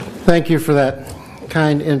Thank you for that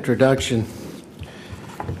kind introduction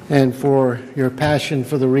and for your passion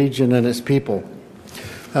for the region and its people.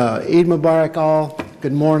 Eid Mubarak all,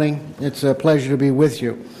 good morning. It's a pleasure to be with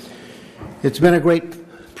you. It's been a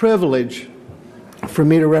great privilege for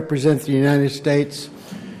me to represent the United States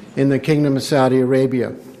in the Kingdom of Saudi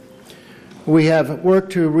Arabia. We have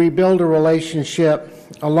worked to rebuild a relationship,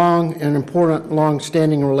 an important,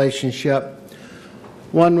 long-standing relationship,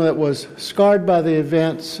 one that was scarred by the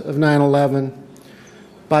events of 9/11,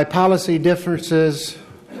 by policy differences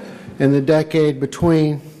in the decade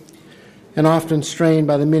between, and often strained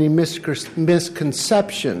by the many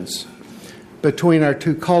misconceptions between our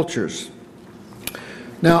two cultures.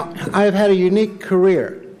 Now, I have had a unique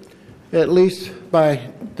career, at least by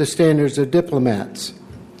the standards of diplomats.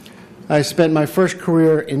 I spent my first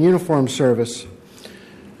career in uniform service,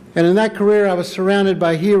 and in that career I was surrounded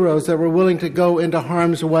by heroes that were willing to go into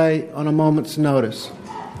harm's way on a moment's notice.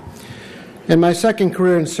 In my second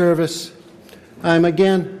career in service, I am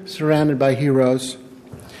again surrounded by heroes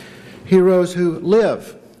who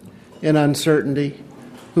live in uncertainty,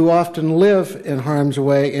 who often live in harm's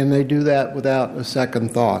way, and they do that without a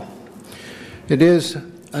second thought. It is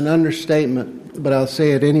an understatement, but I'll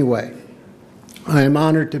say it anyway. I am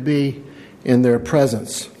honored to be in their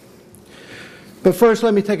presence. But first,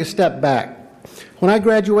 let me take a step back. When I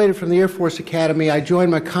graduated from the Air Force Academy, I joined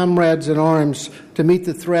my comrades in arms to meet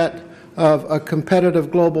the threat of a competitive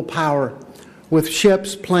global power with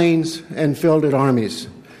ships, planes, and fielded armies.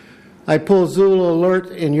 I pulled Zulu Alert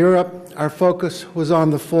in Europe. Our focus was on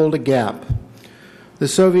the Fulda Gap. The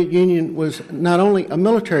Soviet Union was not only a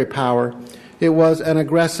military power, it was an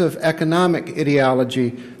aggressive economic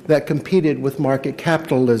ideology that competed with market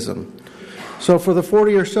capitalism. So for the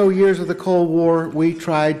 40 or so years of the Cold War, we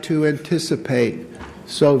tried to anticipate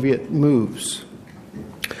Soviet moves.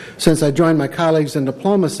 Since I joined my colleagues in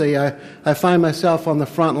diplomacy, I find myself on the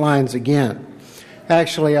front lines again.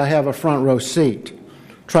 Actually, I have a front row seat,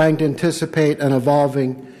 trying to anticipate an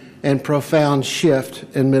evolving and profound shift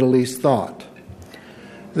in Middle East thought.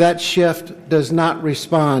 That shift does not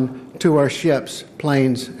respond to our ships,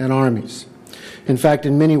 planes, and armies. In fact,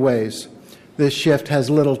 in many ways, this shift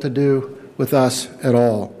has little to do with us at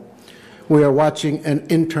all. We are watching an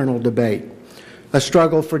internal debate, a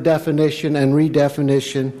struggle for definition and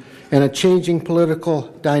redefinition, and a changing political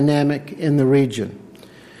dynamic in the region.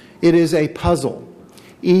 It is a puzzle,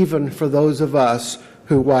 even for those of us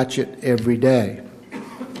who watch it every day.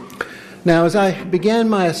 Now, as I began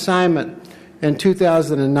my assignment in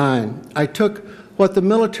 2009, I took what the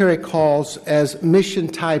military calls as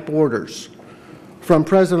mission-type orders from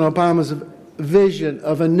President Obama's vision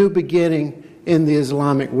of a new beginning in the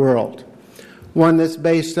Islamic world, one that's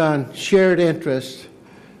based on shared interest,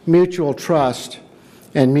 mutual trust,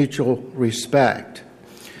 and mutual respect.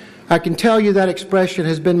 I can tell you that expression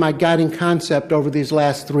has been my guiding concept over these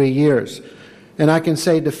last 3 years, and I can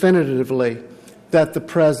say definitively that the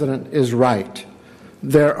President is right.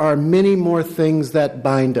 There are many more things that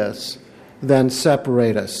bind us than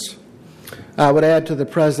separate us. I would add to the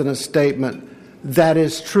President's statement, that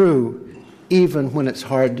is true even when it's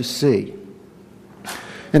hard to see.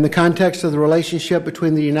 In the context of the relationship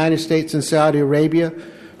between the United States and Saudi Arabia,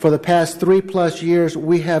 for the past 3+ years,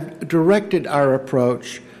 we have directed our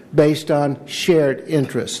approach based on shared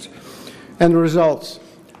interest. And the results,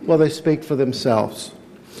 well, they speak for themselves.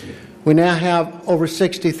 We now have over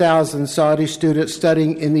 60,000 Saudi students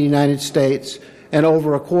studying in the United States, and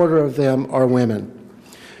over a quarter of them are women.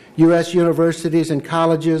 U.S. universities and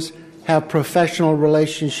colleges have professional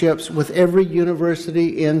relationships with every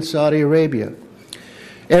university in Saudi Arabia.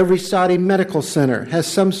 Every Saudi medical center has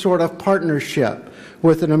some sort of partnership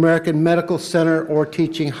with an American medical center or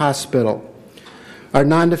teaching hospital. Our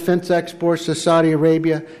non-defense exports to Saudi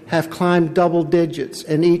Arabia have climbed double digits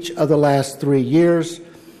in each of the last 3 years.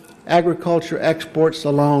 Agriculture exports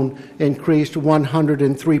alone increased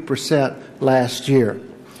 103% last year.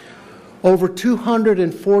 Over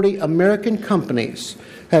 240 American companies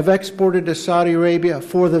have exported to Saudi Arabia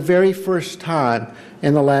for the very first time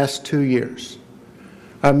in the last 2 years.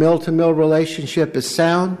 Our mill-to-mill relationship is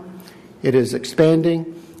sound, it is expanding,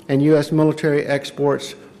 and U.S. military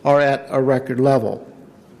exports are at a record level.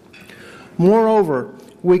 Moreover,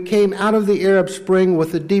 we came out of the Arab Spring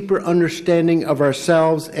with a deeper understanding of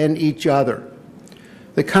ourselves and each other.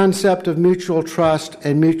 The concept of mutual trust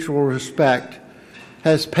and mutual respect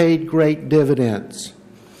has paid great dividends.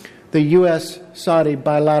 The U.S.-Saudi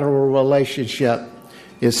bilateral relationship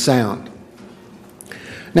is sound.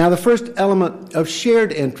 Now, the first element of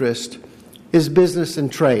shared interest is business and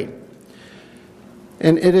trade.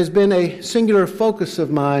 And it has been a singular focus of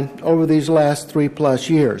mine over these last 3+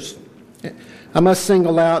 years. I must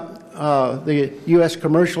single out the U.S.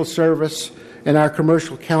 Commercial Service and our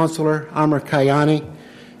commercial counselor, Amr Kayani,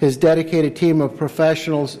 his dedicated team of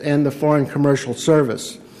professionals in the Foreign Commercial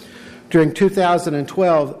Service. During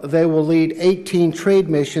 2012, they will lead 18 trade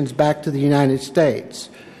missions back to the United States,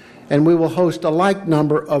 and we will host a like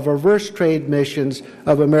number of reverse trade missions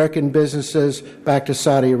of American businesses back to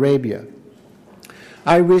Saudi Arabia.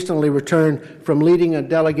 I recently returned from leading a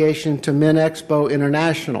delegation to MinExpo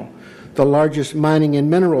International, the largest mining and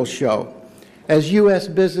minerals show, as U.S.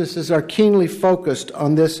 businesses are keenly focused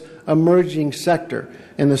on this emerging sector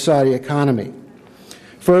in the Saudi economy.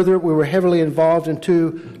 Further, we were heavily involved in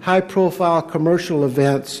 2 high-profile commercial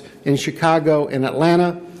events in Chicago and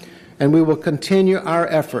Atlanta, and we will continue our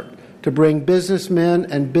effort to bring businessmen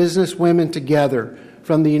and businesswomen together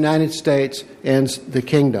from the United States and the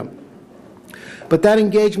Kingdom. But that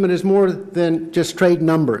engagement is more than just trade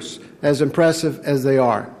numbers, as impressive as they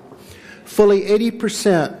are. Fully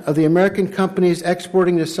 80% of the American companies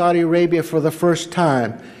exporting to Saudi Arabia for the first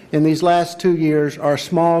time in these last 2 years are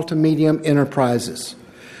small to medium enterprises.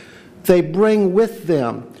 They bring with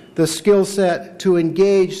them the skill set to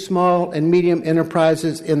engage small and medium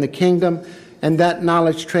enterprises in the kingdom, and that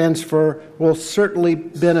knowledge transfer will certainly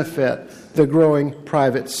benefit the growing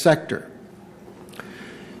private sector.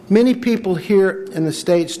 Many people here in the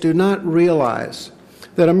States do not realize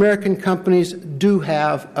that American companies do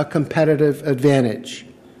have a competitive advantage,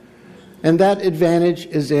 and that advantage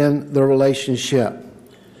is in the relationship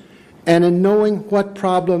and in knowing what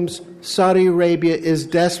problems Saudi Arabia is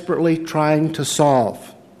desperately trying to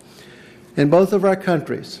solve. In both of our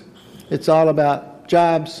countries, it's all about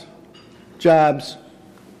jobs, jobs,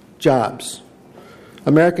 jobs.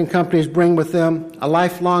 American companies bring with them a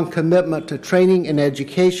lifelong commitment to training and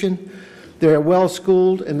education. They are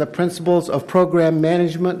well-schooled in the principles of program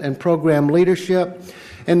management and program leadership,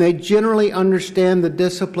 and they generally understand the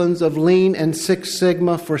disciplines of Lean and Six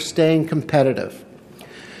Sigma for staying competitive.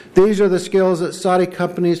 These are the skills that Saudi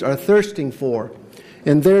companies are thirsting for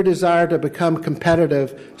in their desire to become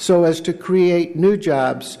competitive so as to create new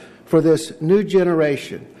jobs for this new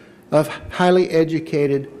generation of highly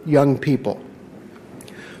educated young people.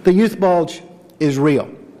 The youth bulge is real.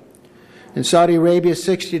 In Saudi Arabia,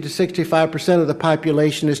 60 to 65% of the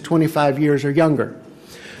population is 25 years or younger.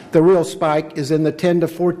 The real spike is in the 10 to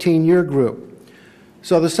 14-year group.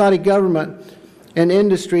 So the Saudi government and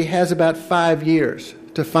industry has about 5 years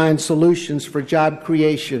to find solutions for job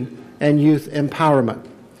creation and youth empowerment.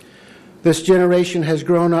 This generation has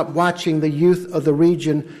grown up watching the youth of the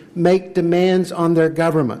region make demands on their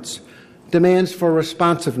governments, demands for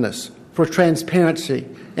responsiveness, for transparency,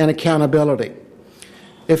 and accountability.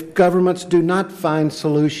 If governments do not find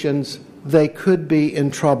solutions, they could be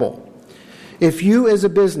in trouble. If you as a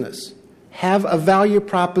business have a value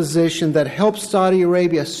proposition that helps Saudi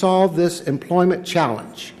Arabia solve this employment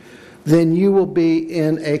challenge, then you will be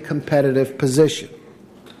in a competitive position.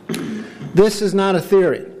 This is not a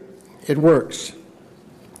theory. It works.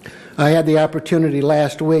 I had the opportunity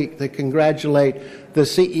last week to congratulate the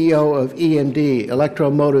CEO of EMD,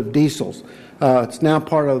 Electromotive Diesels. It's now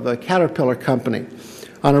part of the Caterpillar Company,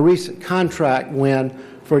 on a recent contract win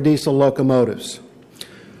for diesel locomotives.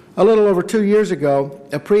 A little over 2 years ago,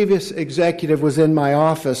 a previous executive was in my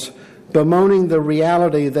office bemoaning the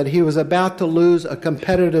reality that he was about to lose a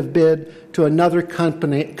competitive bid to another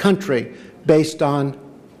country based on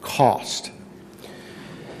cost.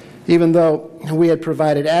 Even though we had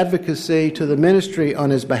provided advocacy to the ministry on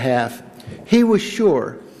his behalf, he was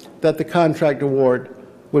sure that the contract award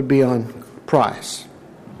would be on price.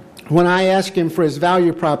 When I asked him for his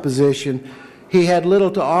value proposition, he had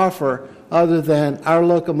little to offer other than our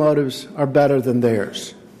locomotives are better than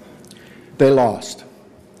theirs. They lost.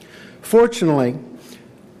 Fortunately,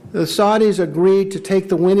 the Saudis agreed to take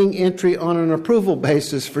the winning entry on an approval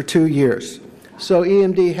basis for 2 years, so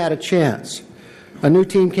EMD had a chance. A new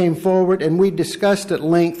team came forward, and we discussed at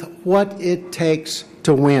length what it takes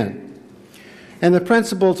to win. And the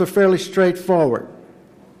principles are fairly straightforward.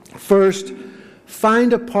 First,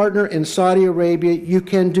 find a partner in Saudi Arabia you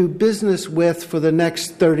can do business with for the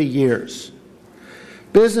next 30 years.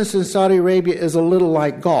 Business in Saudi Arabia is a little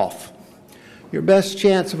like golf. Your best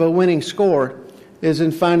chance of a winning score is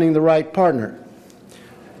in finding the right partner.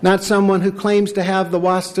 Not someone who claims to have the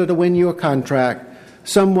wasta to win you a contract,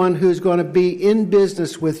 someone who's going to be in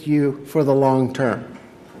business with you for the long term.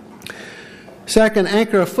 Second,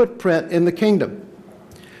 anchor a footprint in the kingdom.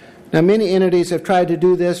 Now, many entities have tried to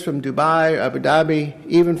do this from Dubai, Abu Dhabi,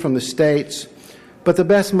 even from the States, but the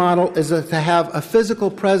best model is to have a physical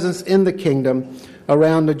presence in the kingdom,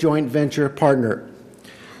 around the joint venture partner.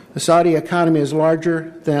 The Saudi economy is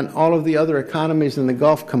larger than all of the other economies in the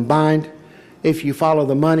Gulf combined. If you follow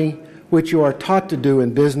the money, which you are taught to do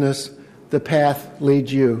in business, the path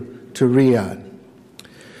leads you to Riyadh.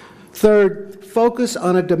 Third, focus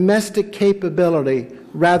on a domestic capability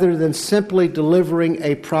rather than simply delivering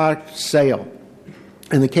a product sale.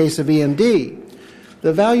 In the case of EMD,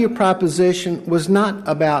 the value proposition was not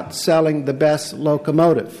about selling the best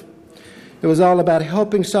locomotive. It was all about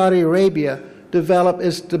helping Saudi Arabia develop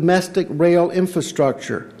its domestic rail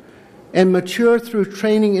infrastructure and mature through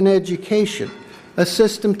training and education, a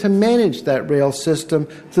system to manage that rail system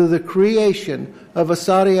through the creation of a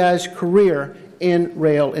Saudized career in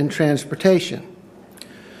rail and transportation.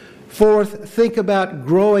 Fourth, think about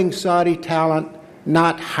growing Saudi talent,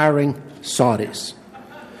 not hiring Saudis.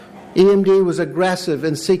 EMD was aggressive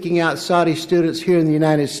in seeking out Saudi students here in the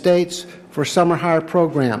United States for summer hire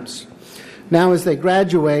programs. Now, as they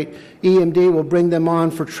graduate, EMD will bring them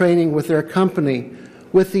on for training with their company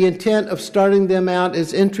with the intent of starting them out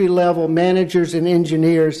as entry-level managers and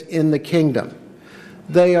engineers in the kingdom.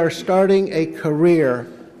 They are starting a career,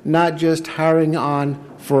 not just hiring on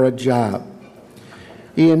for a job.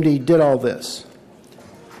 EMD did all this.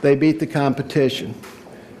 They beat the competition.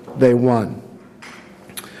 They won.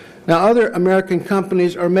 Now, other American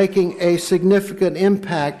companies are making a significant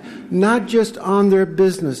impact, not just on their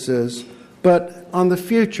businesses, but on the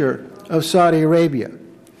future of Saudi Arabia.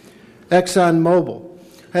 ExxonMobil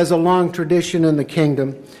has a long tradition in the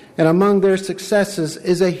kingdom, and among their successes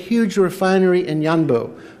is a huge refinery in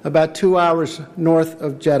Yanbu, about 2 hours north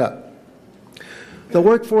of Jeddah. The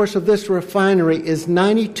workforce of this refinery is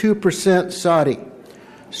 92% Saudi,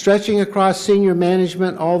 stretching across senior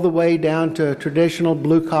management all the way down to traditional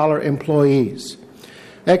blue-collar employees.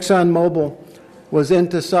 ExxonMobil was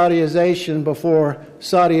into Saudization before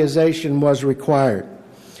Saudization was required.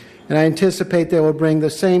 And I anticipate they will bring the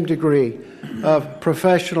same degree of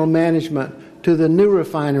professional management to the new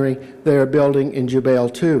refinery they are building in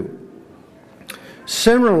Jubail 2.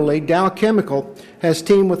 Similarly, Dow Chemical has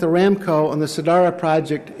teamed with Aramco on the Sadara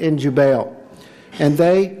project in Jubail. And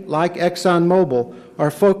they, like ExxonMobil,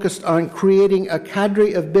 are focused on creating a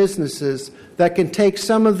cadre of businesses that can take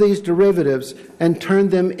some of these derivatives and turn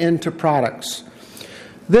them into products.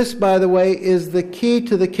 This, by the way, is the key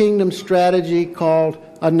to the kingdom's strategy called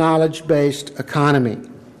a knowledge-based economy.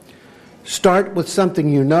 Start with something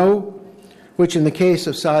you know, which in the case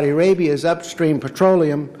of Saudi Arabia is upstream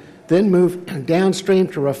petroleum, then move downstream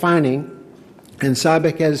to refining, and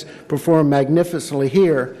SABIC has performed magnificently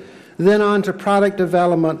here, then on to product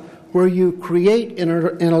development where you create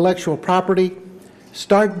intellectual property,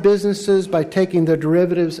 start businesses by taking the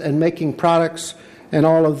derivatives and making products, and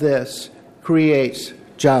all of this creates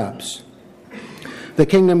jobs. The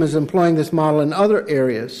kingdom is employing this model in other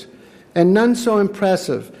areas, and none so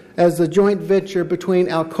impressive as the joint venture between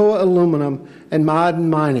Alcoa Aluminum and Ma'aden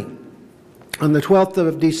Mining. On the 12th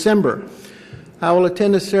of December, I will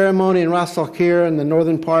attend a ceremony in Ras Al Khair in the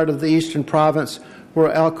northern part of the eastern province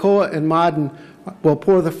where Alcoa and Ma'aden will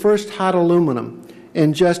pour the first hot aluminum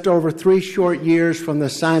in just over 3 short years from the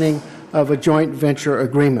signing of a joint venture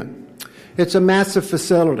agreement. It's a massive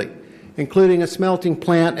facility, including a smelting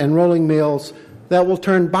plant and rolling mills that will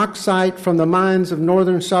turn bauxite from the mines of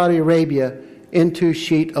northern Saudi Arabia into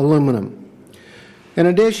sheet aluminum. In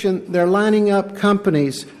addition, they're lining up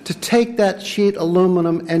companies to take that sheet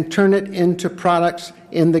aluminum and turn it into products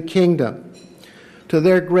in the kingdom. To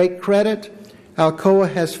their great credit,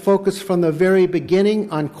 Alcoa has focused from the very beginning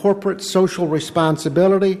on corporate social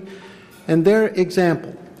responsibility, and their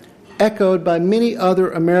example, echoed by many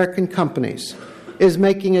other American companies, is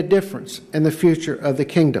making a difference in the future of the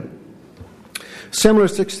kingdom. Similar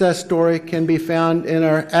success story can be found in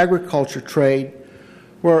our agriculture trade,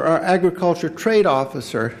 where our agriculture trade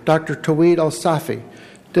officer, Dr. Taweed Al-Safi,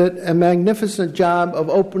 did a magnificent job of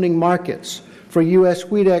opening markets for U.S.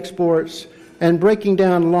 wheat exports and breaking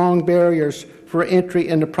down long barriers for entry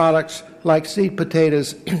into products like seed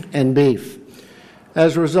potatoes and beef.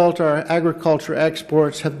 As a result, our agriculture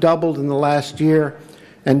exports have doubled in the last year,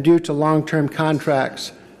 and due to long-term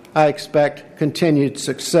contracts, I expect continued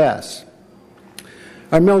success.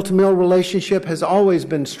 Our mill-to-mill relationship has always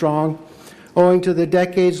been strong, owing to the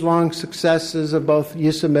decades-long successes of both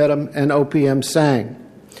USAMITM and OPM SANG.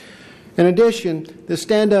 In addition, the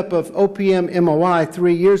stand-up of OPM MOI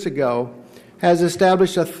 3 years ago has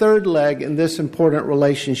established a third leg in this important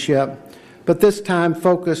relationship, but this time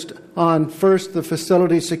focused on first the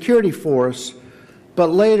facility security force, but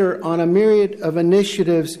later on a myriad of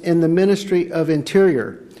initiatives in the Ministry of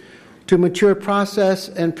Interior to mature process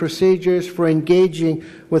and procedures for engaging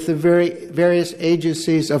with the various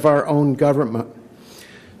agencies of our own government.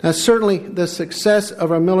 Now, certainly the success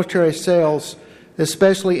of our military sales,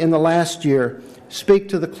 especially in the last year, speak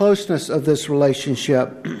to the closeness of this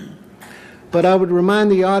relationship. But I would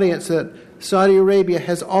remind the audience that Saudi Arabia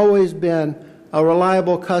has always been a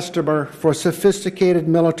reliable customer for sophisticated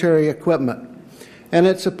military equipment, and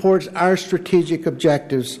it supports our strategic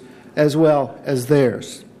objectives as well as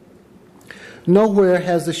theirs. Nowhere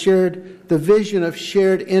has the vision of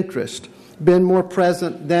shared interest been more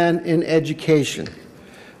present than in education.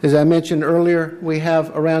 As I mentioned earlier, we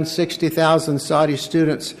have around 60,000 Saudi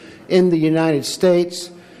students in the United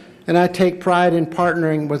States, and I take pride in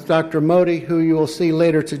partnering with Dr. Modi, who you will see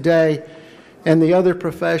later today, and the other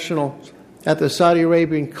professionals at the Saudi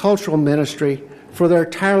Arabian Cultural Ministry for their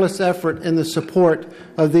tireless effort in the support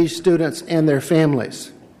of these students and their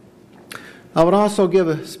families. I would also give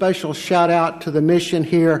a special shout out to the mission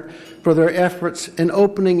here for their efforts in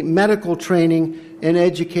opening medical training and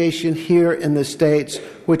education here in the States,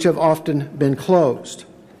 which have often been closed.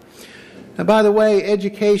 Now, by the way,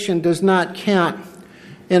 education does not count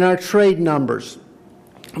in our trade numbers,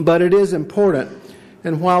 but it is important.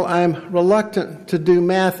 And while I'm reluctant to do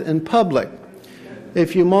math in public,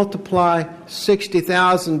 if you multiply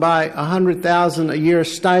 60,000 by 100,000 a year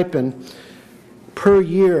stipend per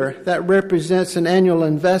year, that represents an annual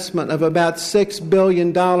investment of about $6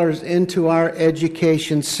 billion into our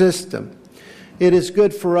education system. It is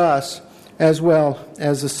good for us as well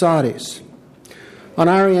as the Saudis. On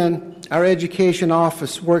our end, our education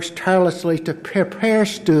office works tirelessly to prepare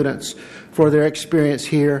students for their experience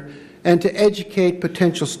here and to educate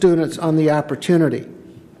potential students on the opportunity.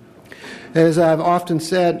 As I've often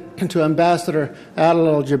said to Ambassador Adel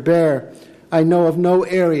Al-Jubeir, I know of no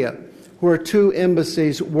area where two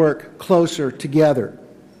embassies work closer together.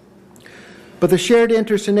 But the shared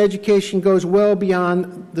interest in education goes well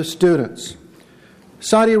beyond the students.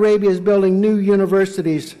 Saudi Arabia is building new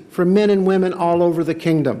universities for men and women all over the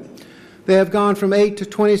kingdom. They have gone from 8 to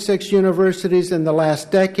 26 universities in the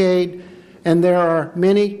last decade, and there are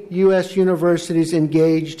many U.S. universities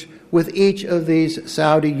engaged with each of these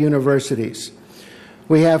Saudi universities.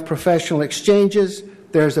 We have professional exchanges,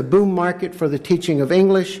 there's a boom market for the teaching of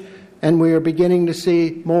English, and we are beginning to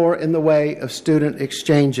see more in the way of student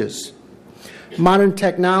exchanges. Modern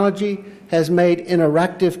technology has made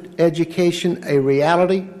interactive education a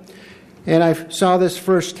reality, and I saw this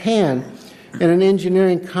firsthand in an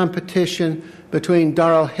engineering competition between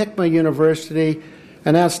Darul Hikmah University,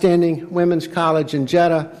 an outstanding women's college in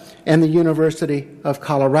Jeddah, and the University of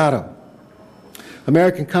Colorado.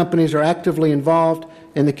 American companies are actively involved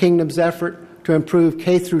in the kingdom's effort to improve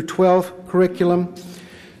K-12 curriculum.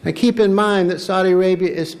 And keep in mind that Saudi Arabia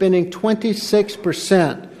is spending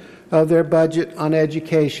 26% of their budget on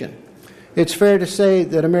education. It's fair to say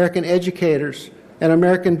that American educators and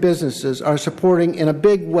American businesses are supporting in a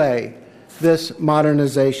big way this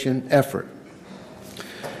modernization effort.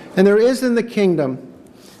 And there is in the kingdom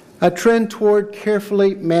a trend toward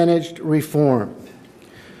carefully managed reform.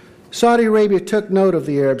 Saudi Arabia took note of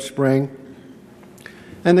the Arab Spring,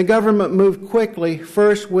 and the government moved quickly,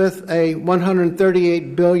 first with a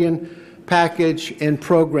 $138 billion package in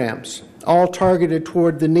programs, all targeted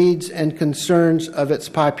toward the needs and concerns of its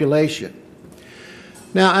population.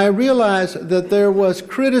 Now, I realize that there was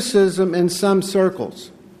criticism in some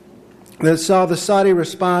circles that saw the Saudi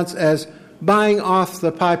response as buying off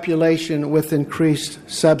the population with increased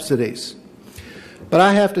subsidies. But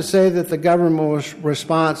I have to say that the government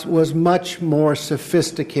response was much more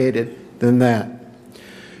sophisticated than that.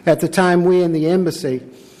 At the time, we in the embassy,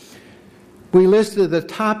 we listed the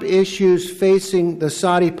top issues facing the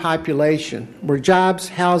Saudi population were jobs,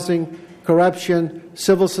 housing, corruption,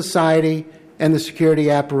 civil society, and the security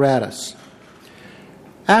apparatus.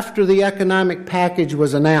 After the economic package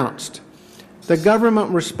was announced, the government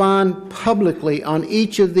responded publicly on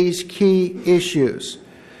each of these key issues.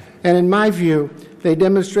 And in my view, they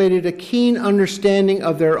demonstrated a keen understanding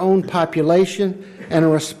of their own population and a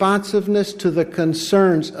responsiveness to the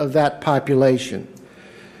concerns of that population.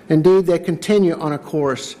 Indeed, they continue on a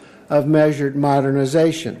course of measured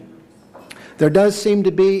modernization. There does seem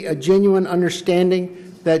to be a genuine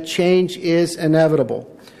understanding that change is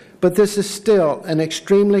inevitable, but this is still an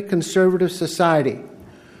extremely conservative society,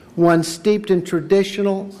 one steeped in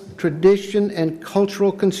tradition and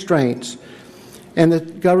cultural constraints, and the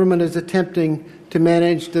government is attempting to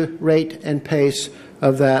manage the rate and pace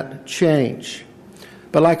of that change.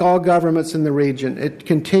 But like all governments in the region, it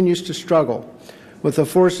continues to struggle with the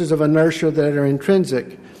forces of inertia that are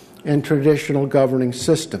intrinsic in traditional governing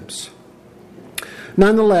systems.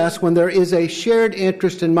 Nonetheless, when there is a shared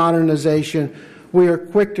interest in modernization, we are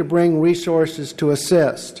quick to bring resources to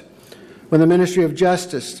assist. When the Ministry of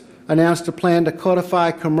Justice announced a plan to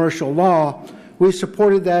codify commercial law, we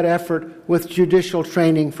supported that effort with judicial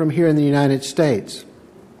training from here in the United States.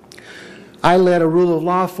 I led a rule of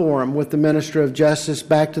law forum with the Minister of Justice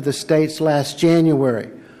back to the states last January,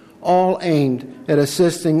 all aimed at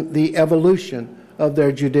assisting the evolution of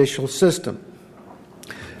their judicial system.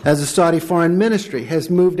 As the Saudi Foreign Ministry has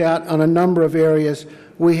moved out on a number of areas,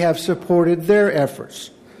 we have supported their efforts.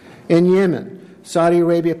 In Yemen, Saudi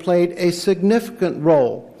Arabia played a significant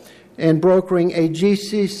role in brokering a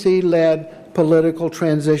GCC-led political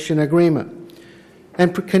transition agreement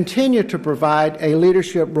and continue to provide a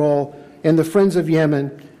leadership role in the Friends of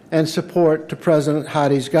Yemen and support to President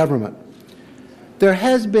Hadi's government. There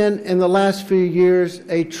has been, in the last few years,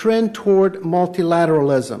 a trend toward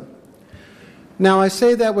multilateralism. Now, I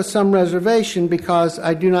say that with some reservation because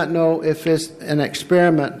I do not know if it's an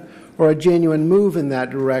experiment or a genuine move in that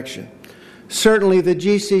direction. Certainly, the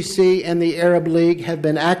GCC and the Arab League have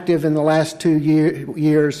been active in the last 2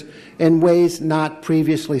 years in ways not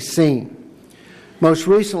previously seen. Most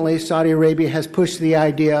recently, Saudi Arabia has pushed the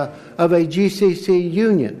idea of a GCC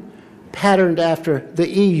union patterned after the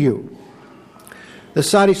EU. The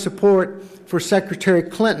Saudi support for Secretary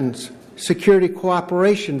Clinton's Security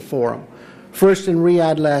Cooperation Forum, first in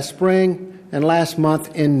Riyadh last spring and last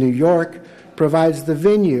month in New York, provides the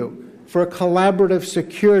venue for collaborative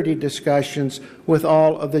security discussions with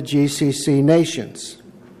all of the GCC nations.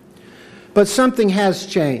 But something has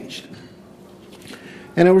changed,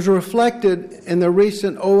 and it was reflected in the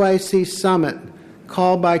recent OIC summit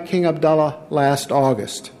called by King Abdullah last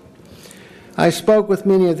August. I spoke with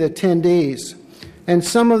many of the attendees, and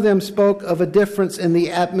some of them spoke of a difference in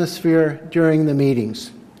the atmosphere during the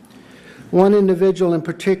meetings. One individual in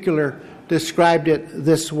particular described it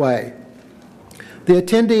this way. The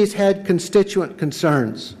attendees had constituent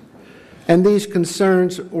concerns, and these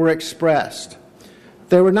concerns were expressed.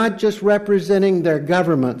 They were not just representing their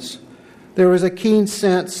governments. There was a keen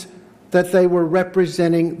sense that they were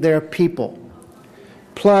representing their people.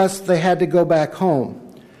 Plus, they had to go back home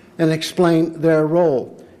and explain their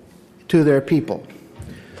role to their people.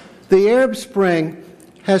 The Arab Spring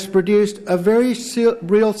has produced a very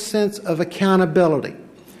real sense of accountability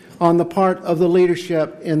on the part of the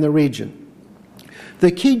leadership in the region.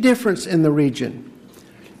 The key difference in the region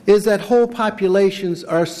is that whole populations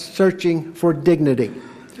are searching for dignity.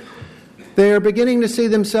 They are beginning to see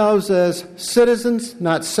themselves as citizens,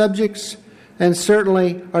 not subjects, and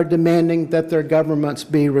certainly are demanding that their governments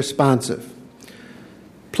be responsive.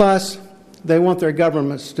 Plus, they want their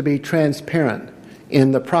governments to be transparent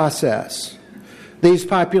in the process. These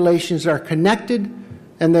populations are connected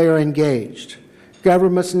and they are engaged.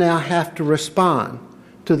 Governments now have to respond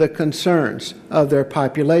to the concerns of their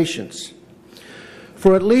populations.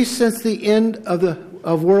 For at least since the end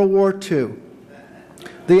of World War II,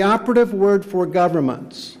 the operative word for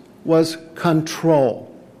governments was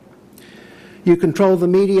control. You control the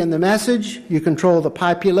media and the message. You control the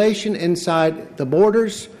population inside the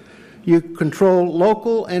borders. You control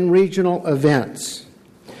local and regional events.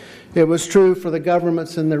 It was true for the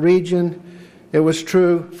governments in the region. It was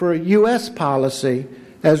true for U.S. policy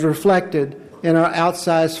as reflected in our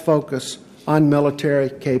outsized focus on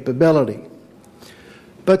military capability.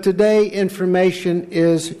 But today, information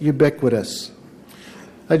is ubiquitous.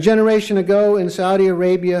 A generation ago in Saudi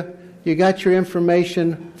Arabia, you got your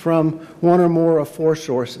information from one or more of four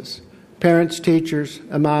sources: parents, teachers,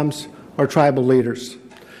 imams, or tribal leaders.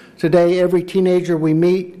 Today, every teenager we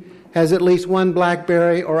meet has at least one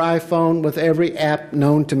BlackBerry or iPhone with every app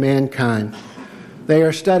known to mankind. They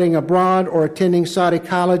are studying abroad or attending Saudi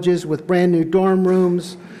colleges with brand new dorm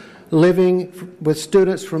rooms, living with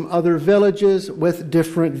students from other villages with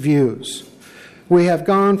different views. We have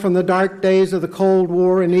gone from the dark days of the Cold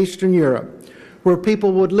War in Eastern Europe, where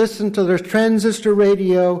people would listen to their transistor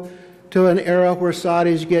radio, to an era where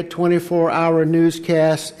Saudis get 24-hour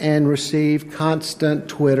newscasts and receive constant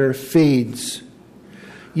Twitter feeds.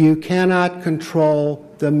 You cannot control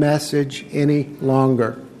the message any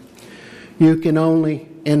longer. You can only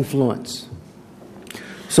influence.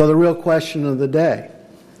 So the real question of the day: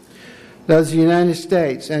 does the United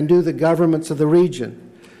States and do the governments of the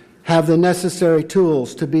region have the necessary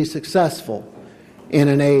tools to be successful in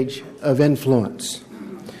an age of influence?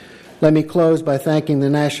 Let me close by thanking the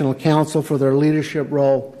National Council for their leadership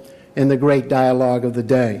role in the great dialogue of the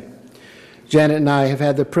day. Janet and I have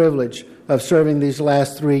had the privilege of serving these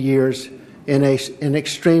last 3 years in an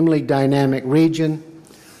extremely dynamic region.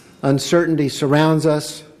 Uncertainty surrounds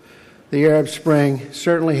us. the Arab Spring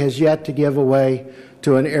certainly has yet to give way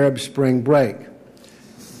to an Arab Spring break,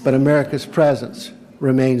 but America's presence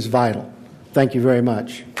remains vital. Thank you very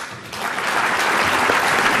much.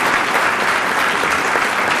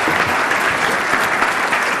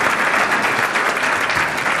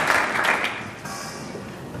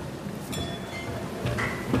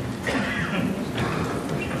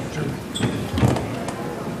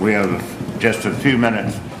 We have just a few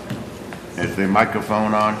minutes. Is the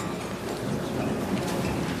microphone on?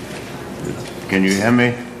 Can you hear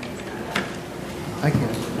me? I can.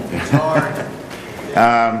 It's hard.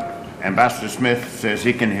 Ambassador Smith says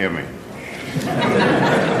he can hear me.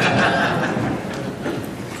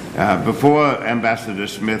 Before Ambassador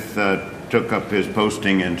Smith took up his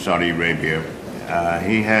posting in Saudi Arabia,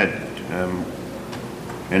 he had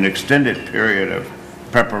an extended period of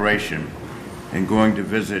preparation in going to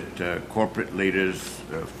visit corporate leaders,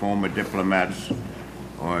 former diplomats,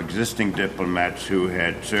 or existing diplomats who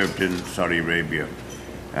had served in Saudi Arabia.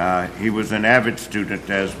 He was an avid student,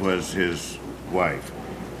 as was his wife,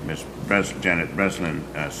 Miss Janet Breslin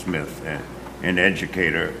Smith, an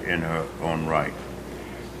educator in her own right.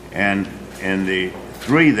 And in the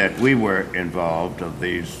three that we were involved of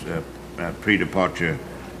these pre-departure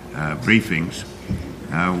briefings,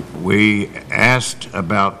 we asked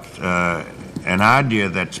about an idea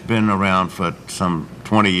that's been around for some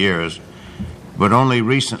 20 years, but only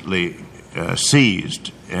recently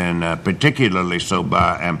seized, and particularly so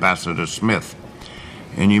by Ambassador Smith.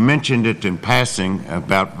 And you mentioned it in passing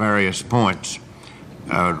about various points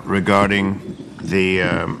regarding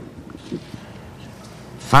the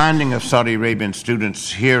finding of Saudi Arabian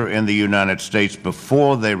students here in the United States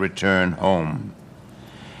before they return home,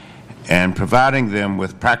 and providing them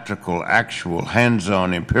with practical, actual,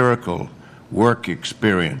 hands-on, empirical work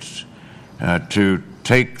experience to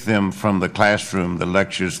take them from the classroom, the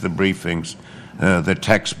lectures, the briefings, the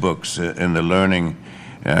textbooks, and the learning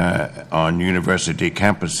on university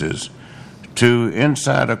campuses to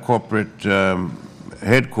inside a corporate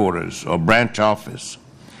headquarters or branch office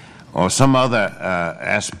or some other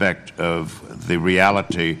aspect of the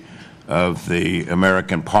reality of the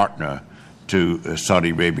American partner to Saudi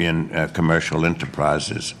Arabian commercial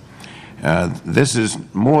enterprises. This is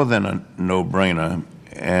more than a no-brainer,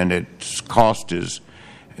 and its cost is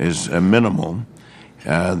minimal.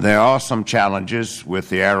 There are some challenges with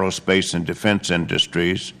the aerospace and defense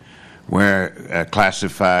industries where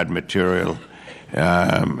classified material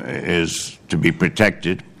is to be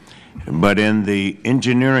protected. But in the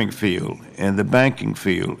engineering field, in the banking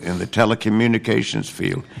field, in the telecommunications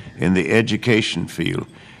field, in the education field,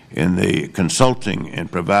 in the consulting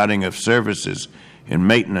and providing of services, in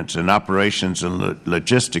maintenance and operations and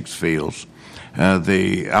logistics fields,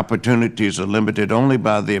 the opportunities are limited only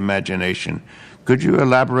by the imagination. Could you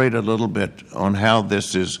elaborate a little bit on how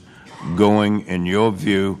this is going in your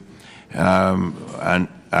view? And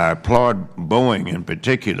I applaud Boeing in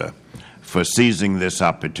particular for seizing this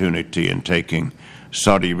opportunity and taking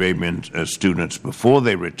Saudi Arabian students before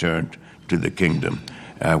they returned to the kingdom,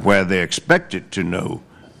 where they expected to know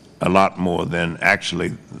a lot more than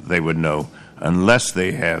actually they would know unless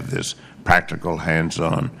they have this practical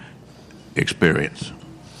hands-on experience.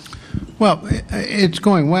 Well, it's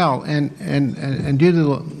going well, and due to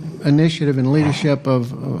the initiative and leadership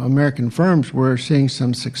of American firms, we're seeing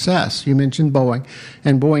some success. You mentioned Boeing,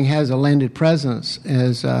 and Boeing has a landed presence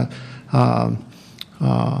as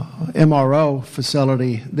MRO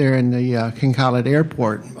facility there in the King Khalid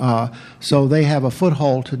Airport. So they have a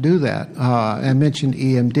foothold to do that. I mentioned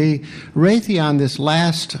EMD. Raytheon this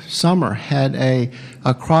last summer had a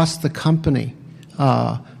across-the-company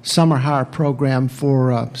summer hire program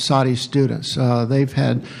for Saudi students. They've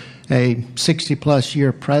had a 60-plus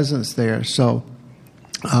year presence there. So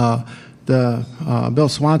Bill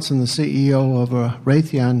Swanson, the CEO of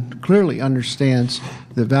Raytheon, clearly understands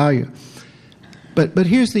the value. But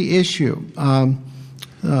here's the issue.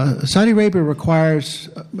 Saudi Arabia requires,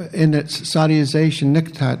 in its Saudization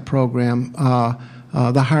Niktat program,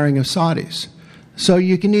 the hiring of Saudis. So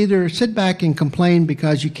you can either sit back and complain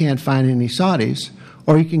because you can't find any Saudis,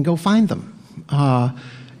 or you can go find them.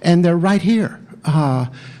 And they're right here.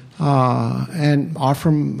 And offer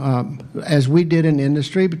them, as we did in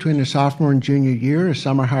industry, between the sophomore and junior year, a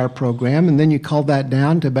summer hire program, and then you cull that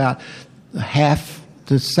down to about half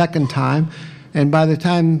the second time. And by the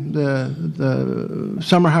time the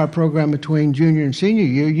summer hire program between junior and senior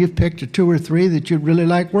year, you've picked a 2 or 3 that you'd really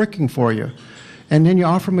like working for you. And then you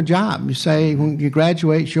offer them a job. You say, when you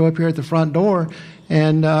graduate, show up here at the front door,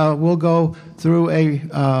 and we'll go through a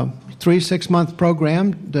 3-6 month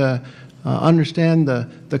program to understand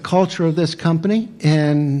the culture of this company,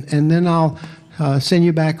 and then I'll send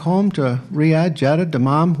you back home to Riyadh, Jeddah,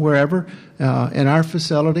 Dammam, wherever, in our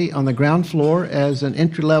facility on the ground floor as an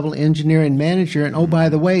entry-level engineering manager. And oh, by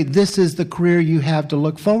the way, this is the career you have to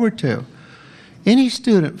look forward to. Any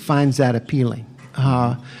student finds that appealing.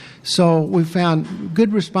 So we found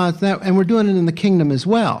good response to that, and we're doing it in the kingdom as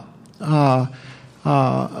well.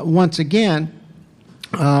 Once again,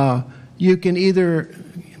 you can either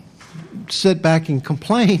sit back and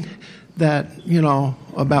complain that,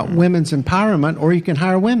 about women's empowerment, or you can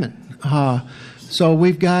hire women. So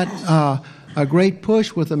we've got a great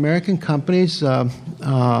push with American companies,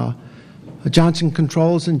 Johnson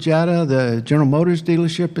Controls in Jeddah, the General Motors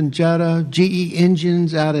dealership in Jeddah, GE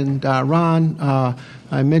Engines out in Iran.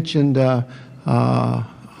 I mentioned Alcoa.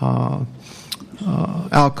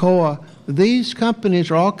 These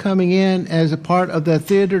companies are all coming in as a part of the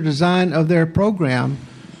theater design of their program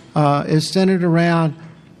is centered around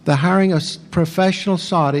the hiring of professional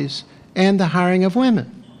Saudis and the hiring of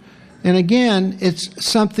women. And again, it's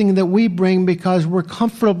something that we bring because we're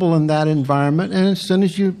comfortable in that environment, and as soon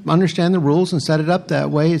as you understand the rules and set it up that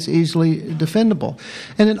way, it's easily defendable.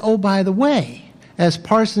 And then, oh, by the way, as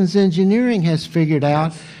Parsons Engineering has figured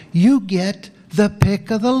out, you get the pick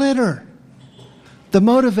of the litter. The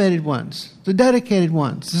motivated ones, the dedicated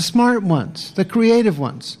ones, the smart ones, the creative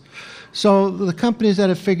ones. So the companies that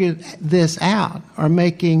have figured this out are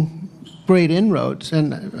making great inroads,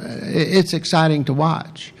 and it's exciting to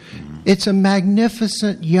watch. It's a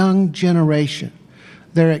magnificent young generation.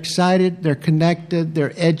 They're excited, they're connected,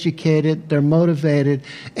 they're educated, they're motivated,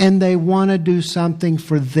 and they want to do something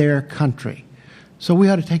for their country. So we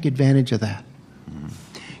ought to take advantage of that.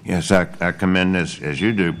 Yes, I commend, as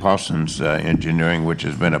you do, Parsons Engineering, which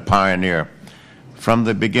has been a pioneer from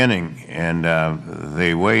the beginning. And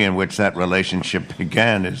the way in which that relationship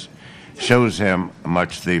began shows how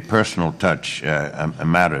much the personal touch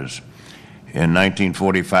matters. In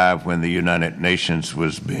 1945, when the United Nations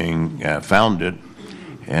was being founded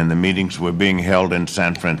and the meetings were being held in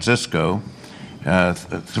San Francisco,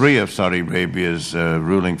 three of Saudi Arabia's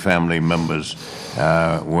ruling family members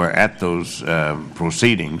were at those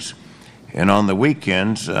proceedings. And on the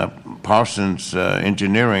weekends, Parsons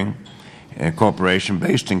Engineering Corporation,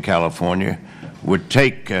 based in California, would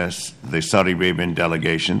take the Saudi Arabian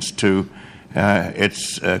delegations to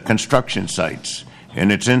its construction sites and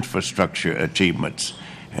its infrastructure achievements.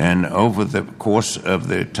 And over the course of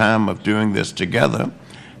the time of doing this together,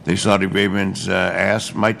 the Saudi Arabians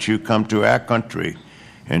asked, might you come to our country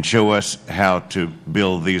and show us how to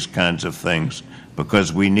build these kinds of things,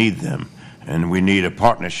 because we need them, and we need a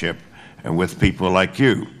partnership with people like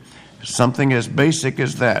you. Something as basic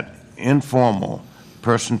as that, informal,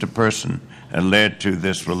 person to person, led to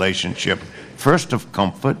this relationship, first of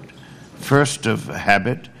comfort, first of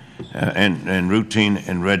habit, and routine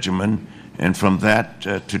and regimen, and from that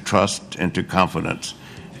to trust and to confidence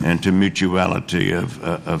and to mutuality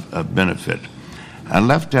of benefit. I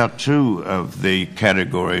left out two of the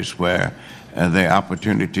categories where the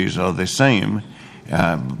opportunities are the same,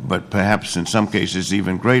 but perhaps in some cases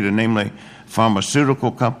even greater, namely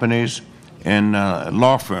pharmaceutical companies and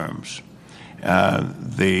law firms.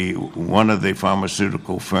 One of the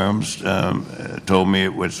pharmaceutical firms told me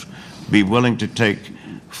it would be willing to take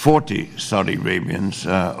 40 Saudi Arabians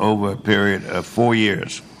over a period of 4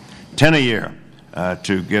 years, 10 a year,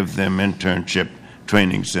 to give them internship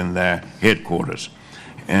trainings in their headquarters.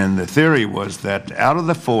 And the theory was that out of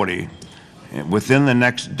the 40, within the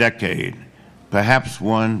next decade, perhaps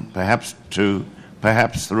one, perhaps two,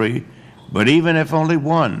 perhaps three, but even if only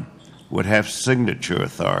one would have signature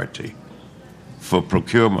authority for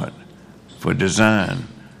procurement, for design,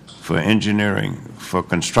 for engineering, for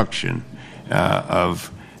construction of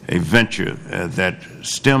a venture that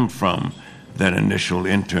stemmed from that initial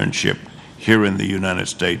internship here in the United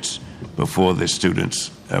States before the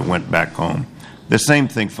students went back home. The same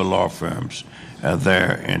thing for law firms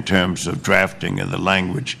there in terms of drafting and the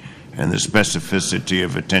language and the specificity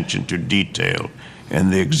of attention to detail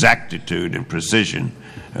and the exactitude and precision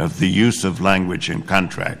of the use of language in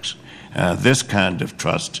contracts. This kind of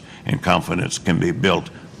trust and confidence can be built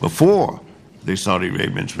before the Saudi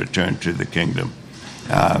Arabians return to the kingdom.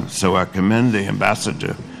 So I commend the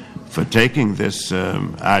ambassador for taking this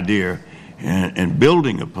idea and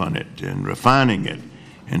building upon it and refining it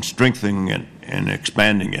and strengthening it and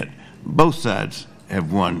expanding it. Both sides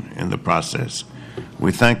have won in the process.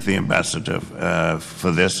 We thank the ambassador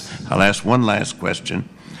for this. I'll ask one last question,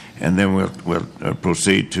 and then we'll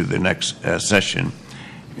proceed to the next session.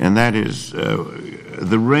 And that is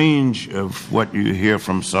the range of what you hear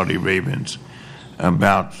from Saudi Arabians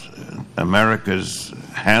about America's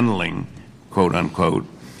handling, quote unquote,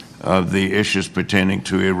 of the issues pertaining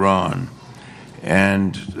to Iran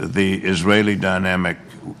and the Israeli dynamic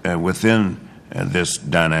within this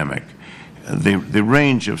dynamic, the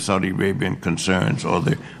range of Saudi Arabian concerns, or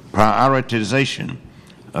the prioritization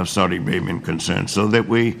of Saudi Arabian concerns, so that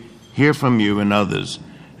we hear from you and others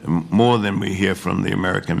more than we hear from the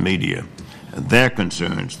American media, their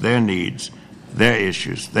concerns, their needs, their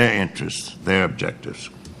issues, their interests, their objectives.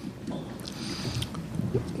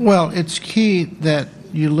 Well, it's key that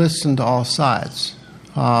you listen to all sides.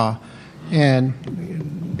 And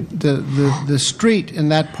the street in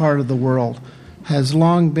that part of the world has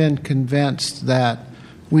long been convinced that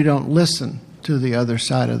we don't listen to the other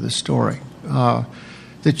side of the story.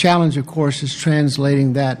 The challenge, of course, is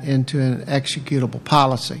translating that into an executable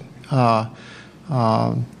policy.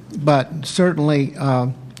 But certainly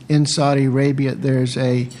in Saudi Arabia, there's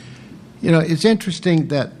it's interesting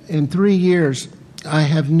that in 3 years, I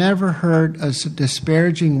have never heard a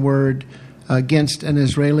disparaging word against an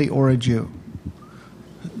Israeli or a Jew.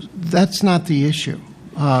 That's not the issue.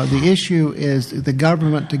 The issue is the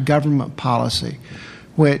government-to-government policy,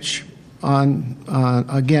 which, on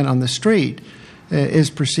the street, is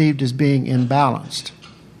perceived as being imbalanced.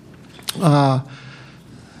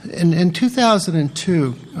 In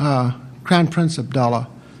 2002, Crown Prince Abdullah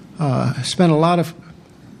spent a lot of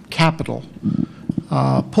capital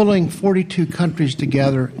pulling 42 countries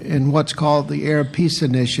together in what's called the Arab Peace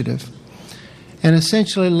Initiative, and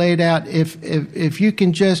essentially laid out if you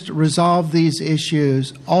can just resolve these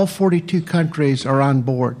issues, all 42 countries are on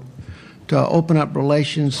board to open up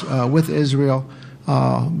relations with Israel,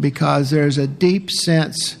 because there's a deep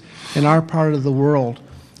sense in our part of the world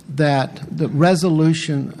that the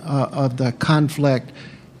resolution of the conflict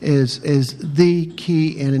is the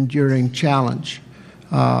key and enduring challenge.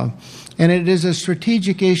 And it is a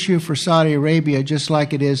strategic issue for Saudi Arabia, just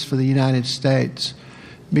like it is for the United States,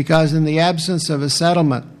 because in the absence of a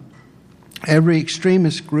settlement, every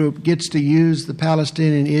extremist group gets to use the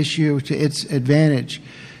Palestinian issue to its advantage,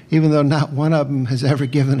 even though not one of them has ever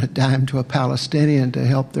given a dime to a Palestinian to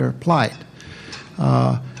help their plight.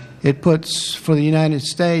 It puts, for the United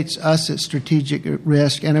States, us at strategic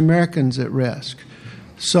risk and Americans at risk.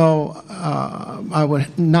 So I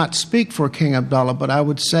would not speak for King Abdullah, but I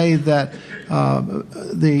would say that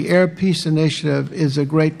the Arab Peace Initiative is a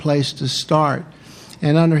great place to start.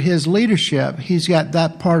 And under his leadership, he's got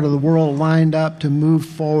that part of the world lined up to move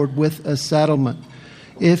forward with a settlement,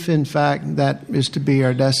 if in fact that is to be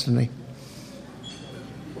our destiny.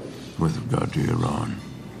 With regard to Iran?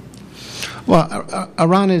 Well,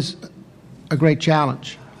 Iran is a great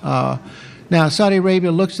challenge. Now, Saudi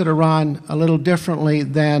Arabia looks at Iran a little differently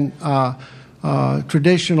than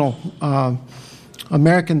traditional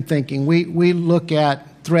American thinking. We look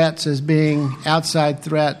at threats as being outside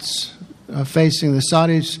threats facing the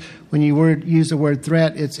Saudis. When you use the word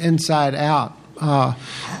threat, it's inside out.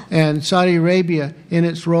 And Saudi Arabia, in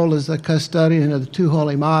its role as the custodian of the two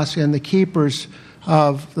holy mosques and the keepers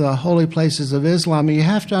of the holy places of Islam, you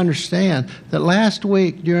have to understand that last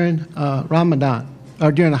week during Ramadan,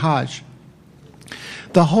 or during the Hajj,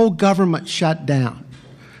 the whole government shut down.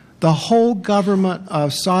 The whole government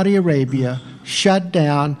of Saudi Arabia shut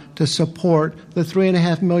down to support the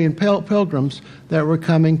 3.5 million pilgrims that were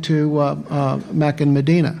coming to Mecca and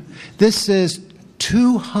Medina. This is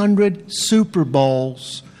 200 Super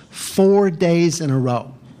Bowls 4 days in a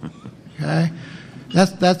row. Okay?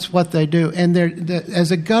 That's what they do. And they're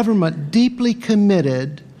as a government, deeply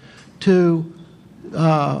committed to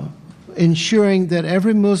ensuring that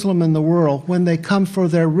every Muslim in the world, when they come for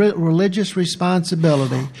their religious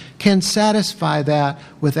responsibility, can satisfy that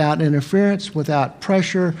without interference, without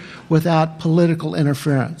pressure, without political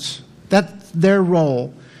interference. That's their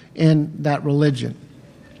role in that religion.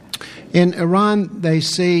 In Iran, they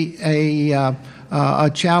see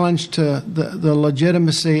a challenge to the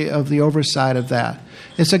legitimacy of the oversight of that.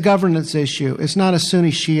 It's a governance issue. It's not a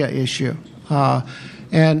Sunni Shia issue.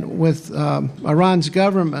 And with Iran's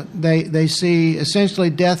government, they see essentially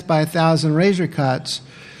death by 1,000 razor cuts,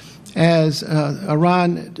 as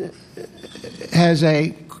Iran has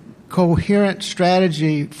a coherent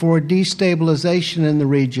strategy for destabilization in the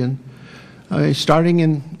region, starting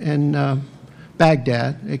in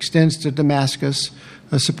Baghdad, extends to Damascus,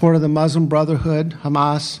 the support of the Muslim Brotherhood,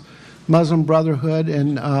 Hamas, Muslim Brotherhood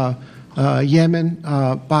in Yemen,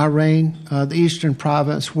 Bahrain, the Eastern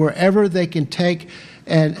Province, wherever they can take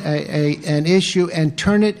an issue and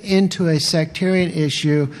turn it into a sectarian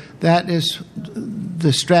issue. That is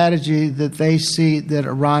the strategy that they see that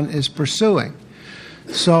Iran is pursuing.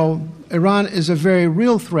 So Iran is a very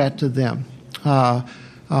real threat to them.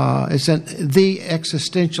 is the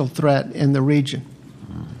existential threat in the region.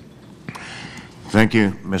 Thank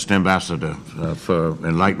you, Mr. Ambassador, for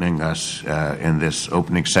enlightening us in this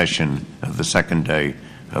opening session of the second day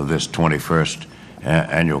of this 21st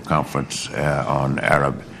annual conference on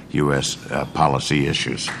Arab-U.S. policy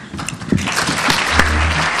issues.